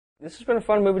This has been a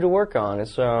fun movie to work on.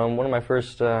 It's one of my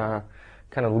first kind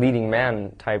of leading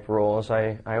man type roles.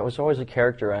 I was always a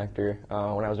character actor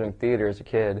when I was doing theater as a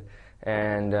kid,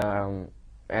 and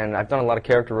I've done a lot of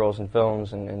character roles in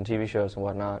films and TV shows and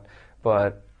whatnot.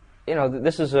 But you know,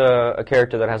 this is a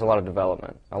character that has a lot of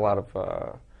development, a lot of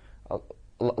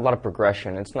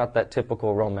progression. It's not that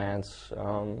typical romance,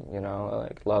 you know,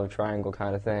 like love triangle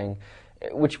kind of thing.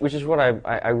 Which is what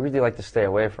I really like to stay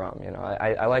away from. You know,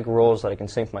 I like roles that I can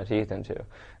sink my teeth into.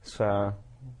 So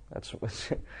that's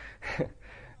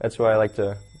that's why I like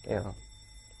to, you know,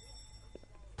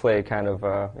 play kind of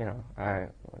you know,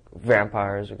 like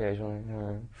vampires occasionally,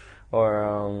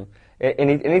 or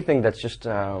anything that's just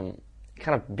kind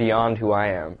of beyond who I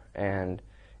am, and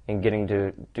getting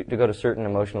to go to certain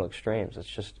emotional extremes.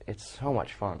 It's so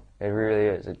much fun. It really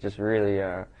is. It just really.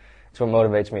 It's what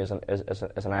motivates me as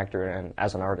an actor and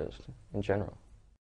as an artist in general.